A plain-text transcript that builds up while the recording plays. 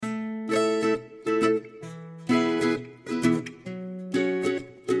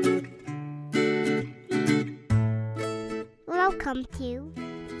Welcome to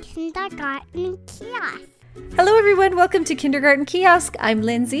Kindergarten Kiosk. Hello everyone, welcome to Kindergarten Kiosk. I'm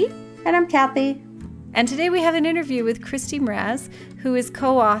Lindsay. And I'm Kathy. And today we have an interview with Christy Mraz, who is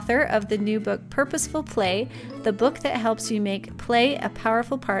co-author of the new book, Purposeful Play, the book that helps you make play a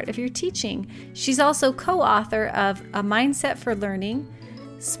powerful part of your teaching. She's also co-author of A Mindset for Learning,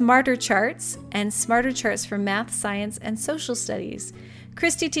 Smarter Charts, and Smarter Charts for Math, Science, and Social Studies.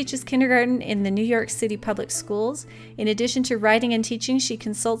 Christy teaches kindergarten in the New York City public schools. In addition to writing and teaching, she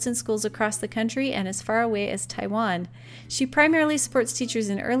consults in schools across the country and as far away as Taiwan. She primarily supports teachers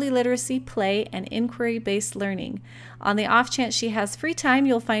in early literacy, play, and inquiry-based learning. On the off chance she has free time,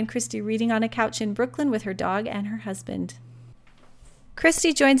 you'll find Christy reading on a couch in Brooklyn with her dog and her husband.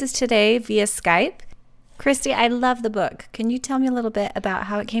 Christy joins us today via Skype. Christy, I love the book. Can you tell me a little bit about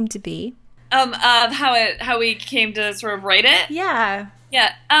how it came to be? How we came to sort of write it? Yeah.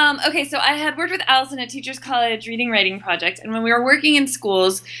 Yeah. Okay, so I had worked with Allison at Teachers College Reading Writing Project, and when we were working in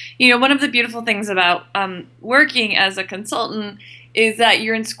schools, one of the beautiful things about working as a consultant is that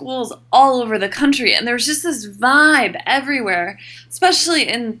you're in schools all over the country, and there's just this vibe everywhere, especially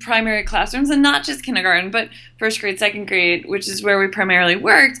in primary classrooms, and not just kindergarten, but first grade, second grade, which is where we primarily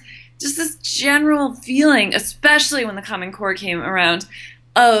worked, just this general feeling, especially when the Common Core came around,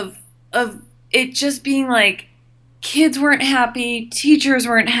 of it just being like kids weren't happy, teachers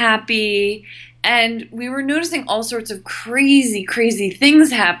weren't happy, and we were noticing all sorts of crazy, crazy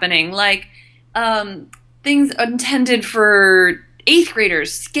things happening, like things intended for 8th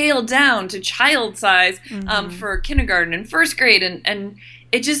graders scaled down to child size for kindergarten and first grade, and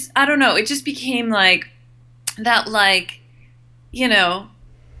it just, I don't know, it just became like that,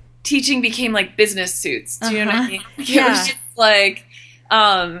 teaching became like business suits. Do you know what I mean? Yeah. It was just like,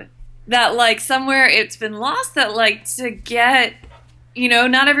 that like somewhere it's been lost that like to get,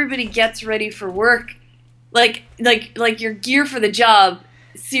 not everybody gets ready for work. Like your gear for the job,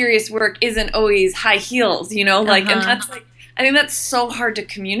 serious work isn't always high heels, and that's like, I think that's so hard to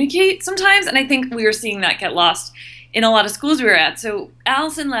communicate sometimes. And I think we were seeing that get lost in a lot of schools we were at. So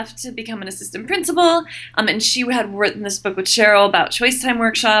Allison left to become an assistant principal, and she had written this book with Cheryl about Choice Time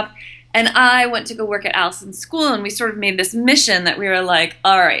Workshop. And I went to go work at Allison's school, and we sort of made this mission that we were like,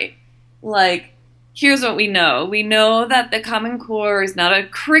 all right, here's what we know. We know that the Common Core is not a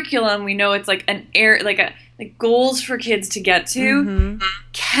curriculum. We know it's like like goals for kids to get to. Mm-hmm.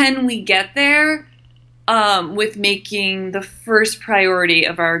 Can we get there with making the first priority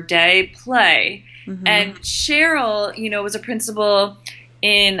of our day play? Mm-hmm. And Cheryl, was a principal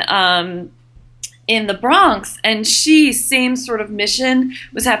in the Bronx, and same sort of mission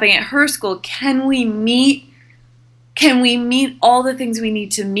was happening at her school. Can we meet all the things we need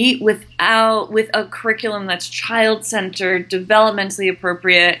to meet with a curriculum that's child-centered, developmentally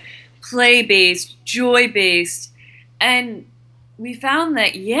appropriate, play-based, joy-based? And we found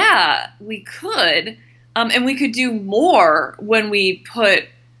that, yeah, we could, and we could do more when we put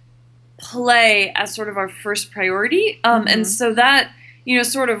play as sort of our first priority. And so that,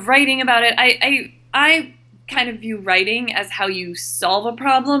 sort of writing about it, I kind of view writing as how you solve a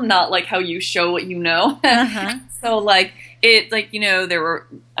problem, not like how you show what you know. Uh-huh. So I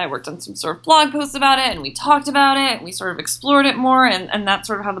worked on some sort of blog posts about it, and we talked about it, and we sort of explored it more, and that's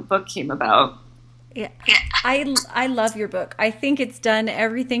sort of how the book came about. Yeah, I love your book. I think it's done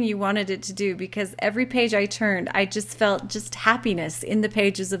everything you wanted it to do, because every page I turned, I just felt just happiness in the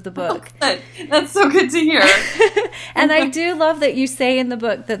pages of the book. Oh, that's so good to hear. And I do love that you say in the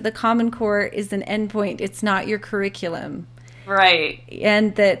book that the Common Core is an endpoint. It's not your curriculum. Right.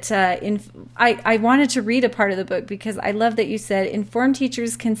 And that I wanted to read a part of the book because I love that you said informed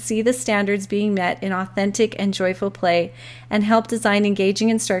teachers can see the standards being met in authentic and joyful play and help design engaging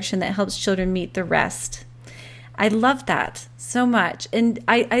instruction that helps children meet the rest. I love that so much. And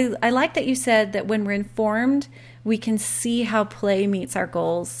I like that you said that when we're informed, we can see how play meets our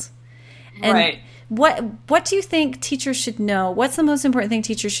goals. And right. What do you think teachers should know? What's the most important thing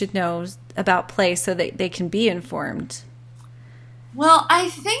teachers should know about play so that they can be informed? Well, I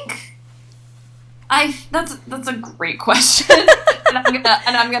think that's a great question, and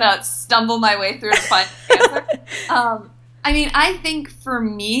I'm gonna stumble my way through to find the answer. I think for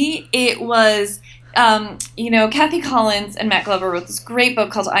me it was, Kathy Collins and Matt Glover wrote this great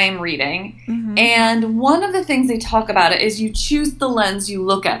book called I Am Reading, mm-hmm. and one of the things they talk about it is you choose the lens you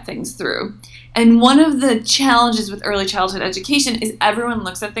look at things through. And one of the challenges with early childhood education is everyone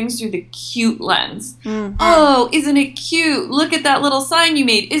looks at things through the cute lens. Mm-hmm. Oh, isn't it cute? Look at that little sign you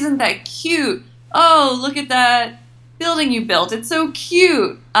made. Isn't that cute? Oh, look at that building you built. It's so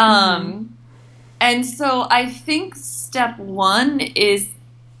cute. Mm-hmm. And so I think step one is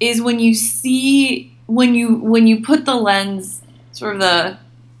when you see, when you put the lens sort of the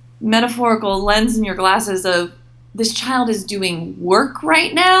metaphorical lens in your glasses of this child is doing work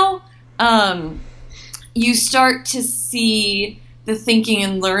right now, you start to see the thinking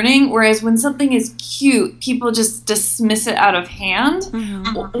and learning, whereas when something is cute, people just dismiss it out of hand.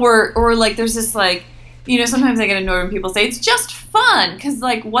 Mm-hmm. Or like there's this like, you know, sometimes I get annoyed when people say it's just fun, because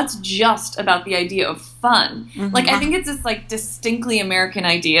like what's just about the idea of fun? Mm-hmm. Like I think it's this like distinctly American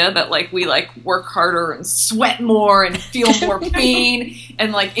idea that like we like work harder and sweat more and feel more pain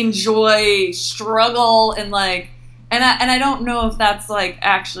and like enjoy struggle and like and I don't know if that's like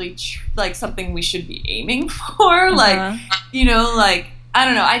actually like something we should be aiming for. Like, you know, like I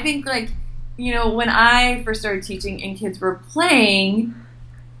don't know. I think like, you know, when I first started teaching and kids were playing,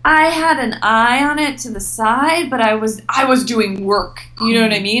 I had an eye on it to the side, but I was doing work. You know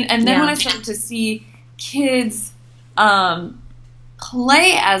what I mean? And then when I started to see kids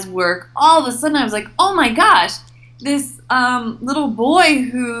play as work, all of a sudden I was like, oh my gosh, this little boy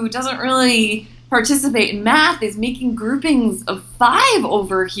who doesn't really participate in math is making groupings of 5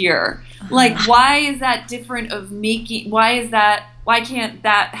 over here. Like, why is that different of making? Why can't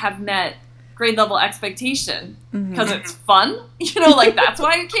that have met grade level expectation? Because it's fun, you know, like that's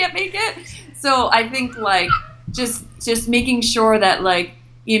why you can't make it. So I think like just making sure that like,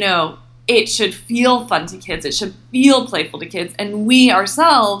 you know, it should feel fun to kids, it should feel playful to kids, and we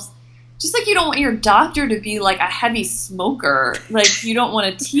ourselves, just like you don't want your doctor to be like a heavy smoker, like you don't want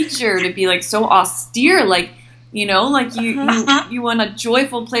a teacher to be like so austere, like, you know, like you want a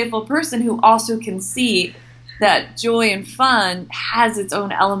joyful, playful person who also can see that joy and fun has its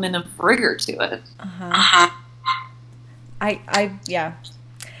own element of rigor to it.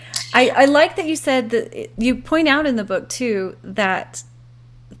 I like that you said that you point out in the book too that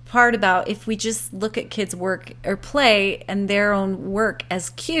part about if we just look at kids' work or play and their own work as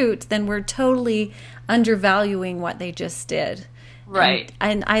cute, then we're totally undervaluing what they just did. Right.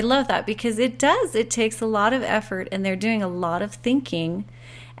 And I love that because it takes a lot of effort and they're doing a lot of thinking.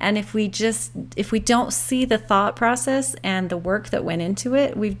 And if we don't see the thought process and the work that went into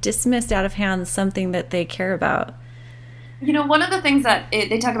it, we've dismissed out of hand something that they care about. You know, one of the things that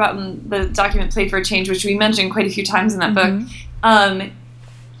they talk about in the document Play for a Change, which we mentioned quite a few times in that book,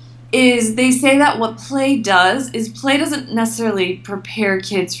 is they say that what play does is play doesn't necessarily prepare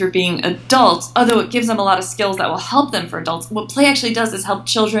kids for being adults, although it gives them a lot of skills that will help them for adults. What play actually does is help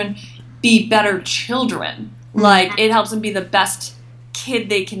children be better children. Like, it helps them be the best kid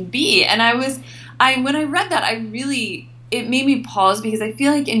they can be. And when I read that, it made me pause, because I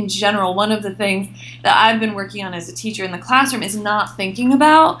feel like in general, one of the things that I've been working on as a teacher in the classroom is not thinking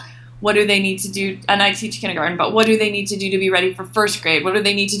about what do they need to do, and I teach kindergarten, but what do they need to do to be ready for first grade? What do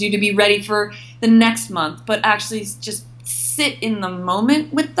they need to do to be ready for the next month? But actually just sit in the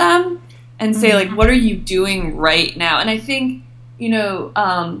moment with them and say, like, what are you doing right now? And I think,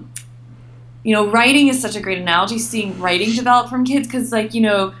 writing is such a great analogy, seeing writing develop from kids, because, like, you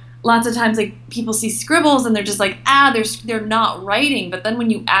know, lots of times, like, people see scribbles and they're just like, they're not writing. But then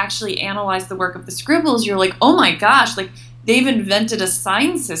when you actually analyze the work of the scribbles, you're like, oh my gosh, like, they've invented a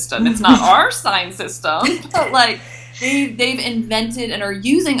sign system. It's not our sign system, but like they've invented and are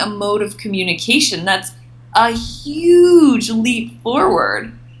using a mode of communication that's a huge leap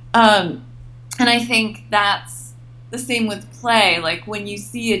forward. And I think that's the same with play. Like when you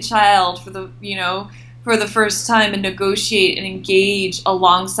see a child for the first time and negotiate and engage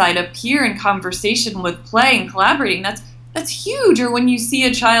alongside a peer in conversation with play and collaborating, that's huge. Or when you see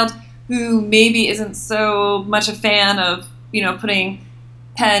a child who maybe isn't so much a fan of, putting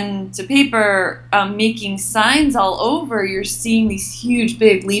pen to paper, making signs all over, you're seeing these huge,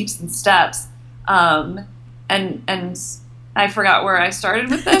 big leaps and steps. And I forgot where I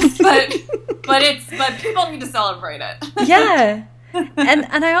started with this, but people need to celebrate it. Yeah.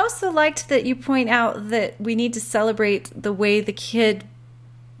 And I also liked that you point out that we need to celebrate the way the kid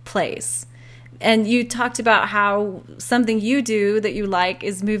plays. And you talked about how something you do that you like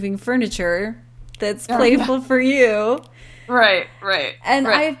is moving furniture that's playful for you. Right. And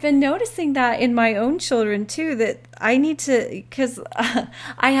I've been noticing that in my own children, too, that I need to, because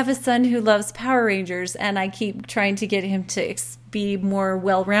I have a son who loves Power Rangers, and I keep trying to get him to be more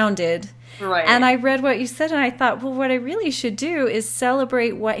well-rounded. Right. And I read what you said, and I thought, well, what I really should do is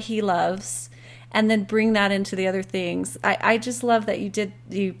celebrate what he loves and then bring that into the other things. I just love that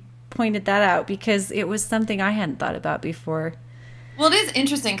you pointed that out, because it was something I hadn't thought about before. Well, it is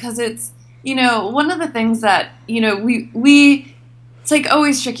interesting because it's, one of the things that, we it's like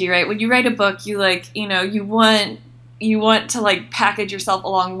always tricky, right? When you write a book, you like, you want to like package yourself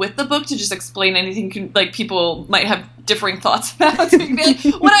along with the book to just explain anything like people might have differing thoughts about. So you be like, this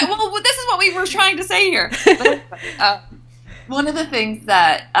is what we were trying to say here. one of the things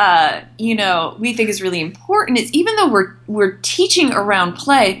that we think is really important is, even though we're teaching around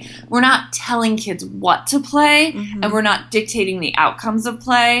play, we're not telling kids what to play, and we're not dictating the outcomes of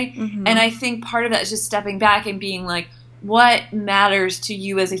play. And I think part of that is just stepping back and being like, what matters to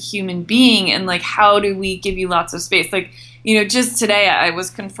you as a human being, and like, how do we give you lots of space? Like, just today I was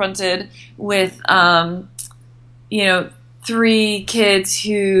confronted with 3 kids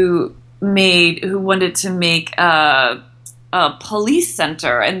who wanted to make a police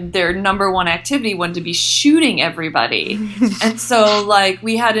center, and their number one activity wanted to be shooting everybody. And so like,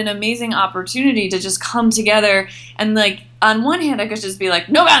 we had an amazing opportunity to just come together, and like, on one hand I could just be like,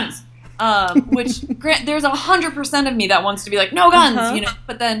 no guns, which there's 100% of me that wants to be like, no guns,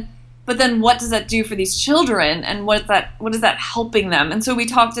 but then what does that do for these children, and what is that helping them? And so we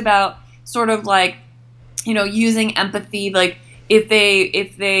talked about sort of like, using empathy, like if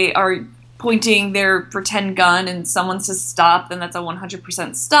they are pointing their pretend gun and someone says stop, then that's a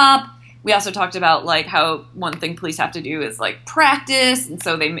 100% stop. We also talked about like how one thing police have to do is like practice, and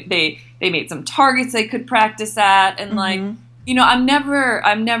so they made some targets they could practice at, and like, I'm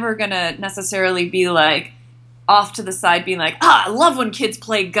never gonna necessarily be like off to the side being like, I love when kids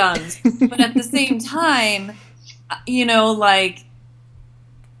play guns, but at the same time, like,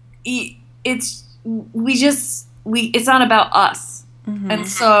 it's not about us. And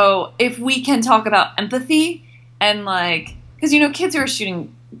so if we can talk about empathy, and like, because kids who are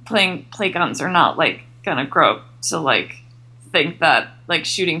play guns are not like gonna grow up to like think that like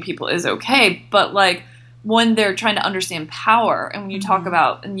shooting people is okay, but like, when they're trying to understand power, and when you talk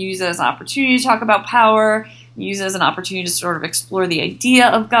about and use it as an opportunity to talk about power, use it as an opportunity to sort of explore the idea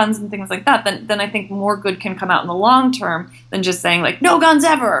of guns and things like that, then I think more good can come out in the long term than just saying like, no guns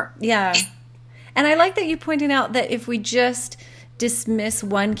ever. Yeah. And I like that you pointed out that if we just dismiss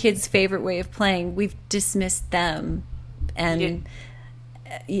one kid's favorite way of playing, we've dismissed them. And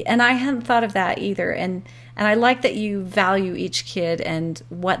I hadn't thought of that either. And I like that you value each kid and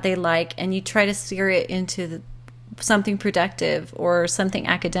what they like, and you try to steer it into something productive or something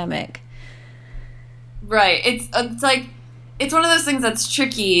academic. Right. It's like, it's one of those things that's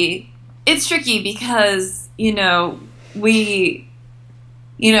tricky. It's tricky because, it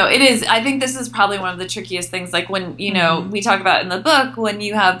is. I think this is probably one of the trickiest things. Like when, we talk about in the book, when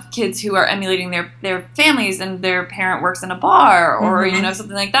you have kids who are emulating their families, and their parent works in a bar or,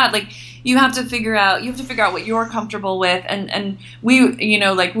 something like that. Like, you have to figure out what you're comfortable with. And we,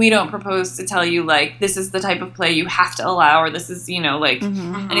 we don't propose to tell you like, this is the type of play you have to allow, or this is, anything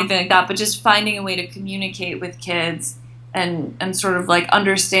like that. But just finding a way to communicate with kids and sort of like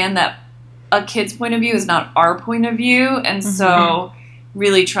understand that a kid's point of view is not our point of view. And so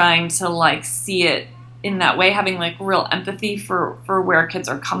really trying to like see it in that way, having like real empathy for where kids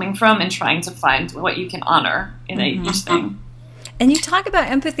are coming from, and trying to find what you can honor in each thing. And you talk about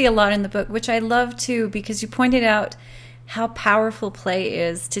empathy a lot in the book, which I love too, because you pointed out how powerful play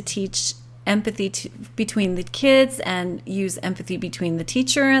is to teach empathy between the kids, and use empathy between the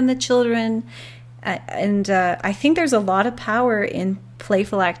teacher and the children. And I think there's a lot of power in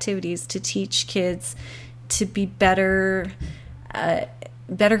playful activities to teach kids to be better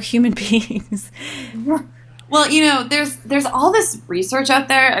human beings. Well, there's all this research out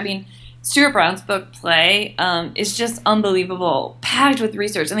there. I mean, Stuart Brown's book Play is just unbelievable, packed with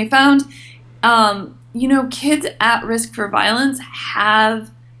research. And they found, kids at risk for violence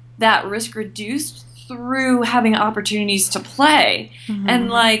have that risk reduced through having opportunities to play. And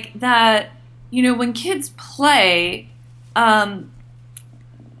like that, when kids play,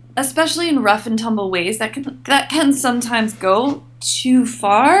 especially in rough and tumble ways that can sometimes go too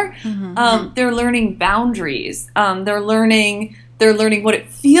far. They're learning boundaries. They're learning what it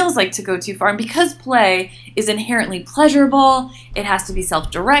feels like to go too far. And because play is inherently pleasurable, it has to be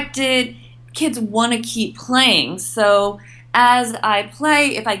self-directed. Kids want to keep playing. So as I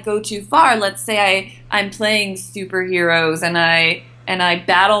play, if I go too far, let's say I'm playing superheroes and I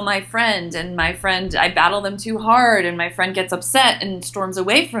battle my friend, and I battle them too hard, and my friend gets upset and storms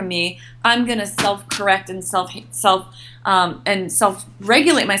away from me, I'm going to self-correct and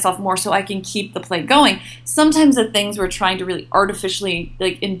self-regulate myself more so I can keep the play going. Sometimes the things we're trying to really artificially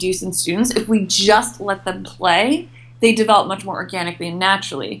like induce in students, if we just let them play, they develop much more organically and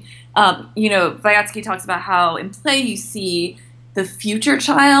naturally. Vygotsky talks about how in play you see the future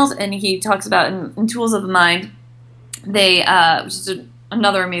child, and he talks about in Tools of the Mind, they which is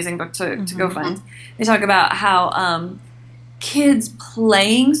another amazing book to go find. They talk about how kids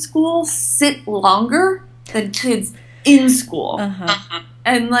playing school sit longer than kids in school.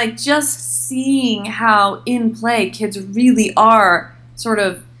 And like just seeing how in play kids really are sort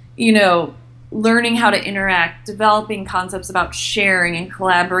of, learning how to interact, developing concepts about sharing and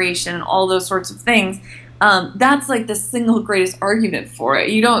collaboration and all those sorts of things, that's like the single greatest argument for it.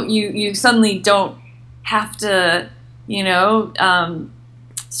 You suddenly don't have to,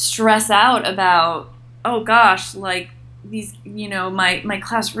 stress out about, oh gosh, like these, my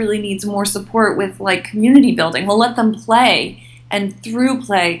class really needs more support with like community building. Well, let them play, and through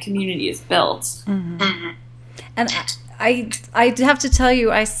play, community is built. Mm-hmm. Mm-hmm. And I have to tell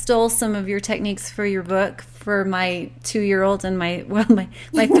you, I stole some of your techniques for your book for my 2-year-old and my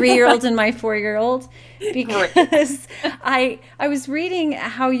 3-year-old and my 4-year-old, because I was reading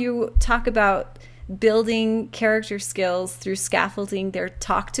how you talk about building character skills through scaffolding their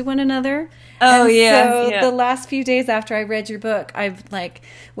talk to one another. Oh, and yeah. So yeah. the last few days after I read your book, I've like,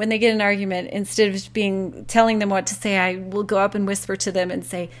 when they get an argument, instead of telling them what to say, I will go up and whisper to them and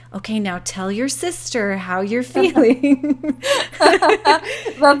say, okay, now tell your sister how you're feeling.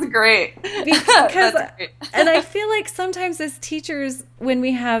 That's great. Because, that's great. And I feel like sometimes as teachers, when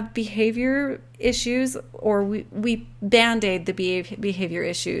we have behavior issues, or we band-aid the behavior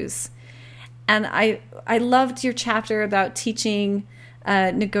issues. And I loved your chapter about teaching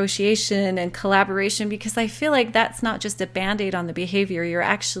negotiation and collaboration, because I feel like that's not just a Band-Aid on the behavior, you're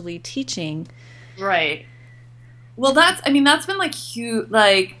actually teaching. Right. Well, that's been like huge.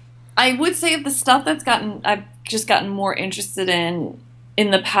 Like, I would say the stuff I've just gotten more interested in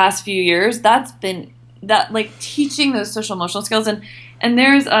the past few years, that's been that, like, teaching those social emotional skills. And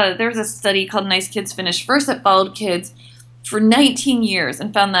there's a study called Nice Kids Finish First that followed kids for 19 years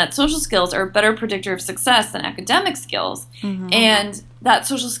and found that social skills are a better predictor of success than academic skills. Mm-hmm. And that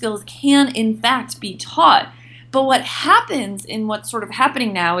social skills can, in fact, be taught. But what happens in what's sort of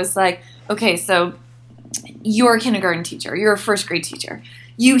happening now is like, okay, so you're a kindergarten teacher, you're a first grade teacher.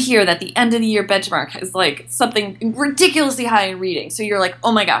 You hear that the end of the year benchmark is like something ridiculously high in reading. So you're like,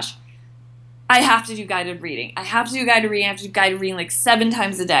 oh my gosh, I have to do guided reading. I have to do guided reading like 7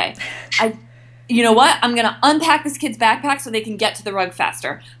 times a day. You know what? I'm going to unpack this kid's backpack so they can get to the rug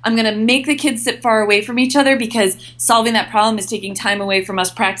faster. I'm going to make the kids sit far away from each other because solving that problem is taking time away from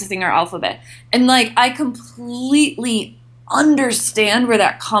us practicing our alphabet. And, like, I completely understand where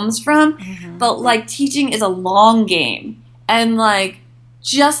that comes from, mm-hmm. but, like, teaching is a long game. And, like,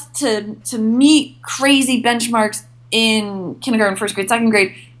 just to meet crazy benchmarks in kindergarten, first grade, second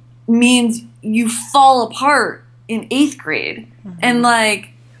grade means you fall apart in 8th grade. Mm-hmm. And, like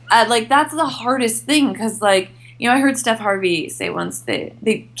that's the hardest thing because, like, I heard Steph Harvey say once that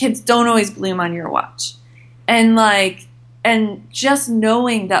the kids don't always bloom on your watch. And, like, and just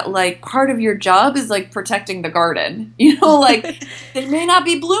knowing that, like, part of your job is, like, protecting the garden. Like, they may not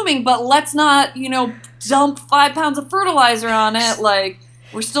be blooming, but let's not, dump 5 pounds of fertilizer on it. Like,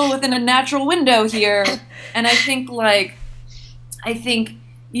 we're still within a natural window here. And I think,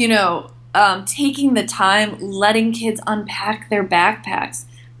 taking the time, letting kids unpack their backpacks.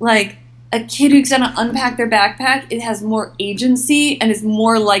 Like, a kid who's going to unpack their backpack, it has more agency and is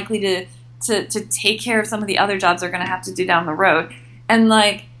more likely to take care of some of the other jobs they're going to have to do down the road. And,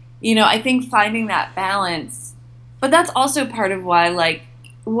 like, I think finding that balance. But that's also part of why, like,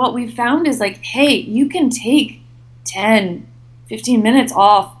 what we found is, like, hey, you can take 10, 15 minutes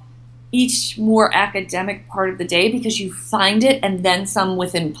off each more academic part of the day because you find it and then some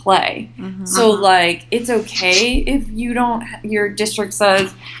within play. Mm-hmm. So, like, it's okay if your district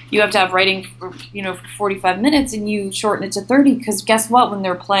says you have to have writing for 45 minutes and you shorten it to 30 because guess what? When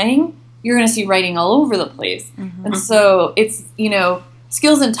they're playing, you're going to see writing all over the place. Mm-hmm. And so it's,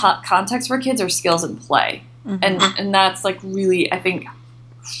 skills in context for kids are skills in play. Mm-hmm. And that's, like, really, I think,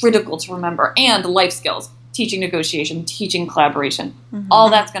 critical to remember. And life skills. Teaching negotiation, teaching collaboration, mm-hmm. all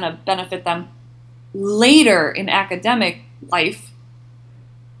that's going to benefit them later in academic life,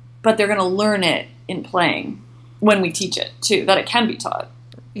 but they're going to learn it in playing when we teach it, too, that it can be taught.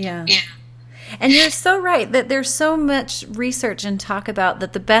 Yeah. And you're so right that there's so much research and talk about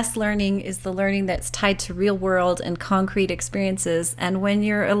that the best learning is the learning that's tied to real world and concrete experiences. And when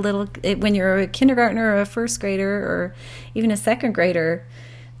you're a kindergartner or a first grader or even a second grader,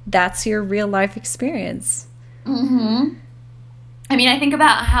 that's your real life experience. Mm-hmm. I mean, I think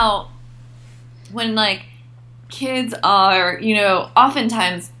about how when, like, kids are,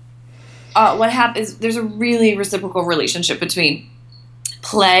 oftentimes what happens, there's a really reciprocal relationship between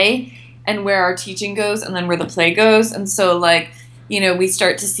play and where our teaching goes and then where the play goes. And so, like, we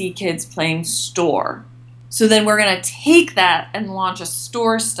start to see kids playing store. So then we're going to take that and launch a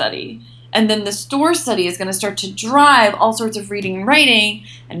store study. And then the store study is going to start to drive all sorts of reading and writing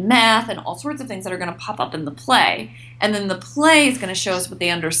and math and all sorts of things that are going to pop up in the play. And then the play is going to show us what they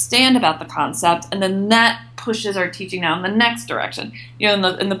understand about the concept, and then that pushes our teaching now in the next direction. In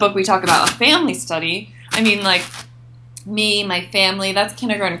the book we talk about a family study. I mean, like, me, my family, that's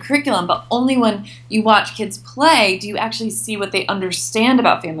kindergarten curriculum, but only when you watch kids play do you actually see what they understand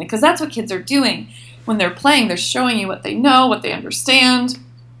about family, because that's what kids are doing. When they're playing, they're showing you what they know, what they understand.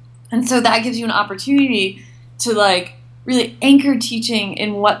 And so that gives you an opportunity to, like, really anchor teaching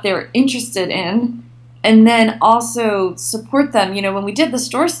in what they're interested in, and then also support them. When we did the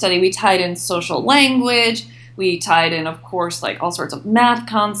store study, we tied in social language, we tied in, of course, like all sorts of math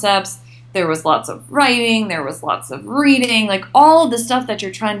concepts. There was lots of writing, there was lots of reading, like all of the stuff that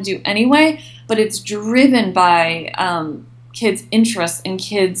you're trying to do anyway, but it's driven by kids' interests and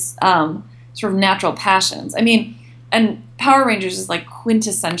kids' sort of natural passions. I mean, and Power Rangers is like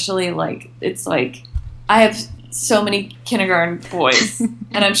quintessentially, like, it's like, I have so many kindergarten boys,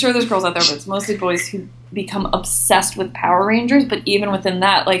 and I'm sure there's girls out there, but it's mostly boys who become obsessed with Power Rangers. But even within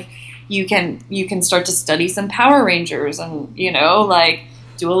that, like, you can start to study some Power Rangers and, like,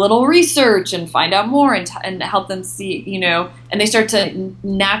 do a little research and find out more and help them see, and they start to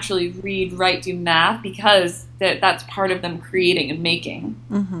naturally read, write, do math, because that's part of them creating and making.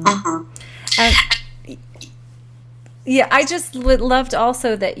 Yeah, I just loved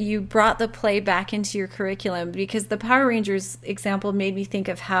also that you brought the play back into your curriculum, because the Power Rangers example made me think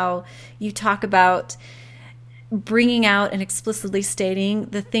of how you talk about bringing out and explicitly stating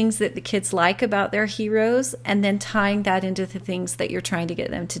the things that the kids like about their heroes, and then tying that into the things that you're trying to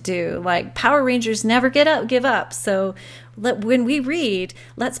get them to do. Like, Power Rangers never give up. So when we read,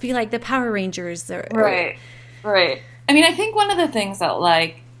 let's be like the Power Rangers. Right. I mean, I think one of the things that,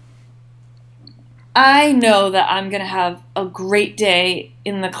 like, I know that I'm going to have a great day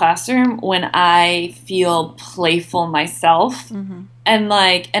in the classroom when I feel playful myself. Mm-hmm. And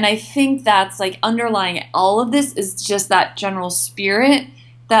I think that's, like, underlying all of this is just that general spirit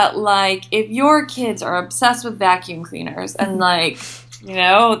that, like, if your kids are obsessed with vacuum cleaners and, like,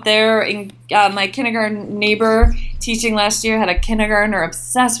 they're in, my kindergarten neighbor teaching last year had a kindergartner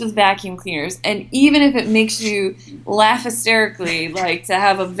obsessed with vacuum cleaners. And even if it makes you laugh hysterically, like, to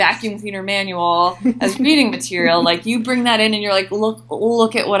have a vacuum cleaner manual as reading material, like, you bring that in and you're like,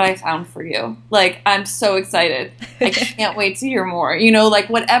 look at what I found for you. Like, I'm so excited. I can't wait to hear more. Like,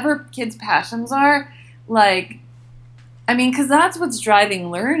 whatever kids' passions are, like, I mean, because that's what's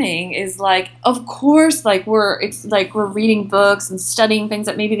driving learning is, like, of course, like, we're reading books and studying things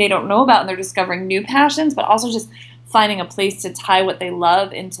that maybe they don't know about, and they're discovering new passions, but also just finding a place to tie what they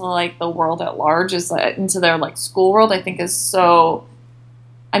love into, like, the world at large, into their, like, school world, I think is so,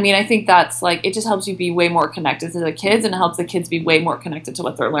 I mean, I think that's, like, it just helps you be way more connected to the kids, and it helps the kids be way more connected to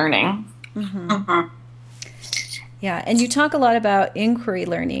what they're learning. Mm-hmm. Yeah, and you talk a lot about inquiry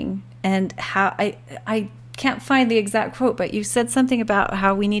learning, and how I can't find the exact quote, but you said something about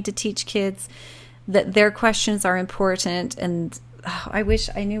how we need to teach kids that their questions are important, and I wish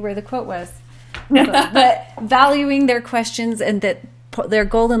I knew where the quote was. But valuing their questions, and that their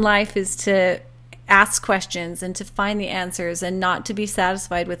goal in life is to ask questions and to find the answers, and not to be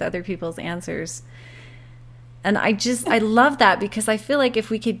satisfied with other people's answers. And I love that, because I feel like if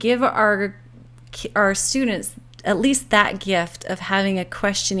we could give our students at least that gift of having a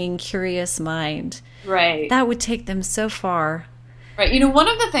questioning, curious mind, right, that would take them so far. Right. One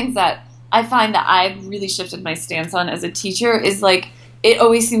of the things that I find that I've really shifted my stance on as a teacher is, like, it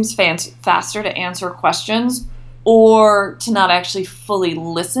always seems faster to answer questions or to not actually fully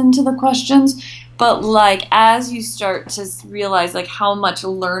listen to the questions. But, like, as you start to realize, like, how much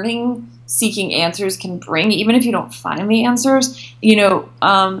learning seeking answers can bring, even if you don't find the answers,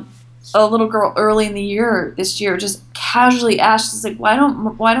 a little girl early in the year this year just casually asked, she's like, why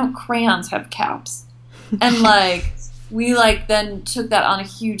don't crayons have caps? And, like, we, like, then took that on a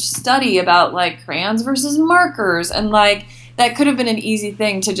huge study about, like, crayons versus markers, and, like, that could have been an easy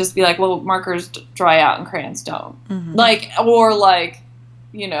thing to just be like, well, markers dry out and crayons don't. Mm-hmm. Like, or, like,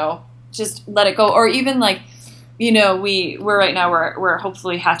 just let it go. Or even, like, we're right now, we're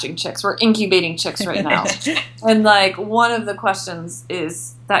hopefully hatching chicks. We're incubating chicks right now. And, like, one of the questions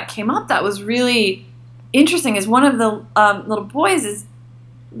that came up that was really interesting is one of the little boys is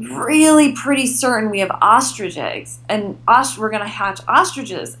really pretty certain we have ostrich eggs, and we're going to hatch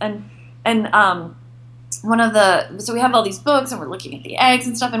ostriches. And so we have all these books, and we're looking at the eggs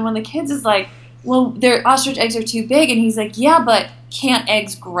and stuff, and one of the kids is like, well, their ostrich eggs are too big, and he's like, yeah, but can't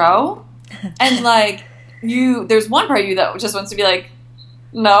eggs grow? And, like, there's one part of you that just wants to be like,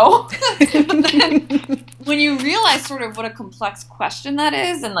 no. when you realize sort of what a complex question that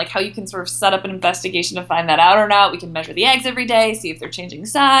is, and like how you can sort of set up an investigation to find that out or not, we can measure the eggs every day, see if they're changing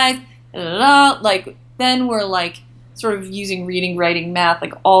size, like then we're like sort of using reading, writing, math,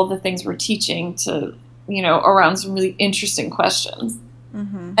 like all the things we're teaching to, around some really interesting questions.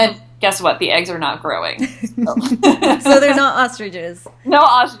 Mm-hmm. And guess what? The eggs are not growing. So, so they're not ostriches. No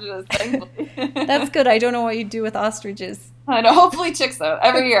ostriches, thankfully. That's good. I don't know what you do with ostriches. I know. Hopefully chicks, though.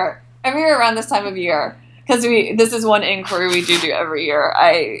 Every year around this time of year. Because this is one inquiry we do every year.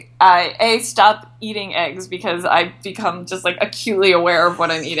 I stop eating eggs because I become just like acutely aware of what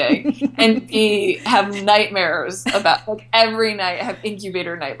I'm eating, and B, have nightmares about, like, every night I have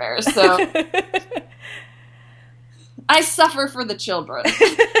incubator nightmares. So I suffer for the children.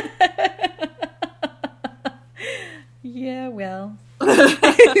 Yeah, well.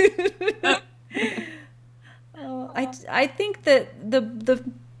 I think that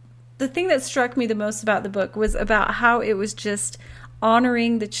the thing that struck me the most about the book was about how it was just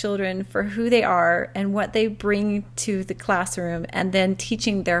honoring the children for who they are and what they bring to the classroom, and then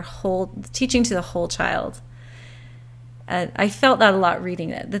teaching to the whole child. And I felt that a lot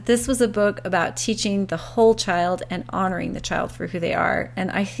reading it, that this was a book about teaching the whole child and honoring the child for who they are.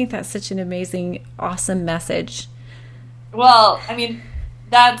 And I think that's such an amazing, awesome message. Well, I mean,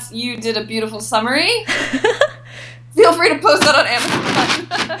 you did a beautiful summary. Feel free to post that on Amazon.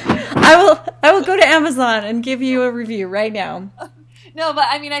 I will go to Amazon and give you a review right now. No, but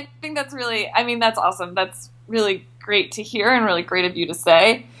I mean, I think that's awesome. That's really great to hear and really great of you to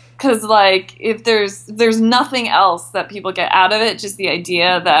say. Because, like, if there's nothing else that people get out of it, just the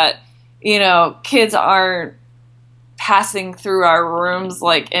idea that, kids aren't passing through our rooms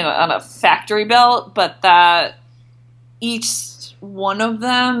like on a factory belt, but that each one of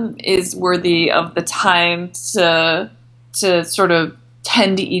them is worthy of the time to sort of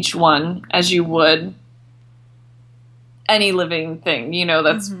tend to each one as you would any living thing,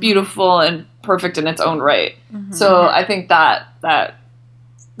 that's mm-hmm. beautiful and perfect in its own right. Mm-hmm. So I think that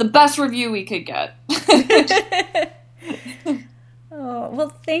the best review we could get. Oh, well,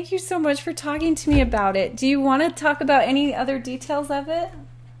 thank you so much for talking to me about it. Do you want to talk about any other details of it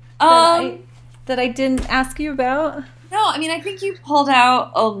that I didn't ask you about? No, I mean, I think you pulled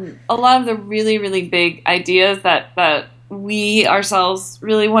out a lot of the really, really big ideas that we ourselves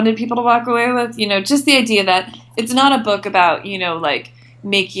really wanted people to walk away with. Just the idea that it's not a book about, like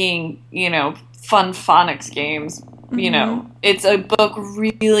making, fun phonics games. Mm-hmm. It's a book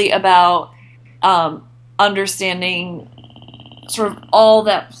really about understanding sort of all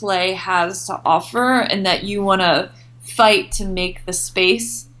that play has to offer, and that you want to fight to make the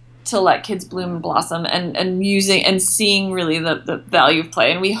space to let kids bloom and blossom, and using and seeing really the value of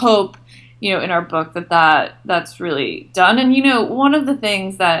play. And we hope, in our book that's really done. And, one of the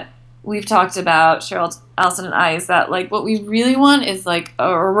things that we've talked about, Cheryl, Allison, and I, is that, like, what we really want is, like,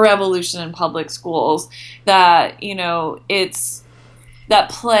 a revolution in public schools, that, it's that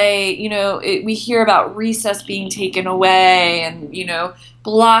play, we hear about recess being taken away, and,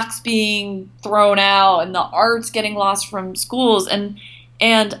 blocks being thrown out, and the arts getting lost from schools, and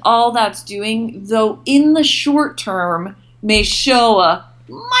all that's doing, though in the short term may show a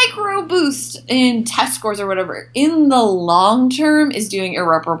micro boost in test scores or whatever, in the long term is doing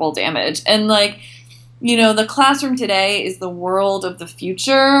irreparable damage. And, like, the classroom today is the world of the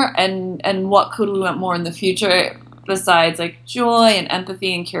future, and what could we want more in the future besides, like, joy and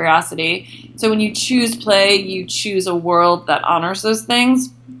empathy and curiosity. So when you choose play, you choose a world that honors those things,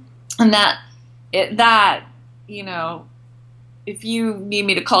 and if you need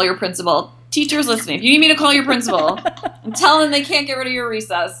me to call your principal, teachers listening, if you need me to call your principal and tell them they can't get rid of your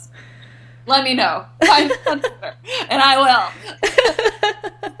recess, let me know. And I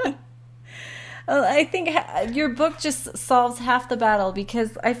will. Well, I think your book just solves half the battle,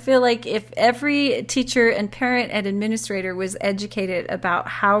 because I feel like if every teacher and parent and administrator was educated about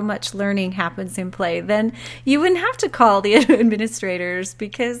how much learning happens in play, then you wouldn't have to call the administrators,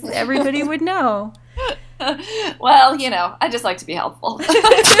 because everybody would know. Well, I just like to be helpful.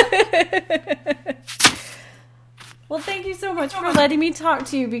 Well, thank you so much for letting me talk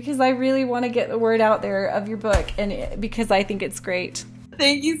to you, because I really want to get the word out there of your book, and because I think it's great.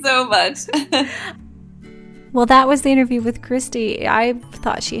 Thank you so much. Well, that was the interview with Christy. I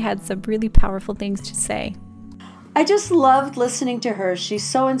thought she had some really powerful things to say. I just loved listening to her. She's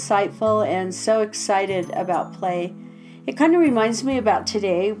so insightful and so excited about play. It kind of reminds me about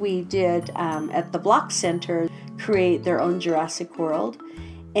today. We did, at the Block Center, create their own Jurassic World.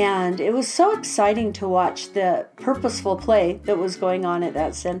 And it was so exciting to watch the purposeful play that was going on at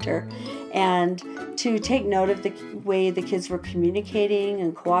that center and to take note of the way the kids were communicating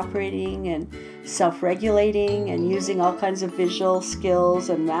and cooperating and self-regulating and using all kinds of visual skills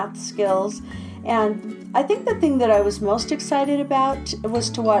and math skills. And I think the thing that I was most excited about was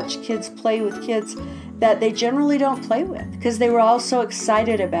to watch kids play with kids that they generally don't play with, because they were all so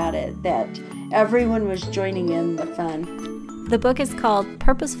excited about it that everyone was joining in the fun. The book is called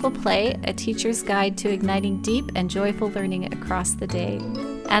Purposeful Play, A Teacher's Guide to Igniting Deep and Joyful Learning Across the Day.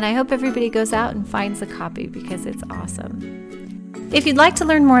 And I hope everybody goes out and finds a copy because it's awesome. If you'd like to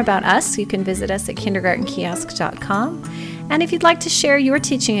learn more about us, you can visit us at kindergartenkiosk.com. And if you'd like to share your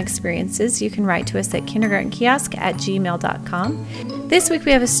teaching experiences, you can write to us at kindergartenkiosk@gmail.com. This week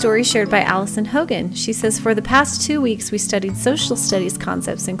we have a story shared by Allison Hogan. She says, for the past 2 weeks we studied social studies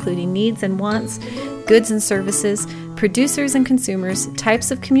concepts including needs and wants, goods and services, producers and consumers,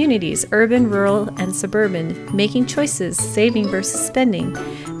 types of communities, urban, rural, and suburban, making choices, saving versus spending.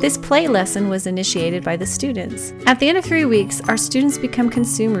 This play lesson was initiated by the students. At the end of 3 weeks, our students become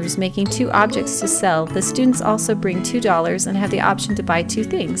consumers, making 2 objects to sell. The students also bring $2 and have the option to buy 2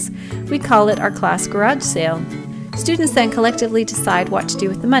 things. We call it our class garage sale. Students then collectively decide what to do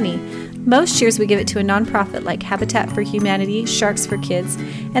with the money. Most years we give it to a nonprofit like Habitat for Humanity, Sharks for Kids,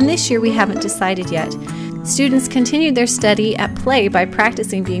 and this year we haven't decided yet. Students continued their study at play by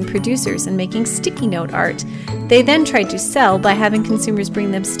practicing being producers and making sticky note art. They then tried to sell by having consumers bring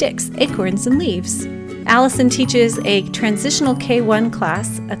them sticks, acorns, and leaves. Allison teaches a transitional K-1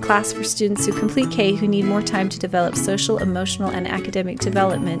 class, a class for students who complete K who need more time to develop social, emotional, and academic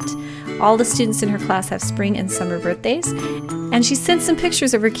development. All the students in her class have spring and summer birthdays, and she sent some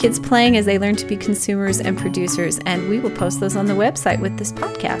pictures of her kids playing as they learn to be consumers and producers, and we will post those on the website with this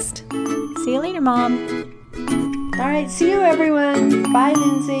podcast. See you later, Mom. All right, see you everyone. Bye,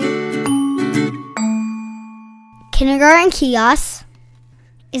 Lindsay. Kindergarten Kiosk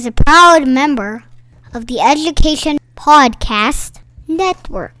is a proud member of the Education Podcast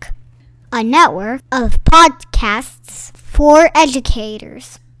Network, a network of podcasts for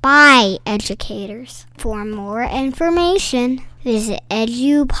educators by educators. For more information, visit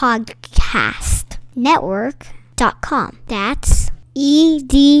edupodcastnetwork.com. That's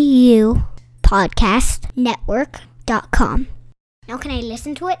edupodcastnetwork.com. Now can I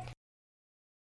listen to it?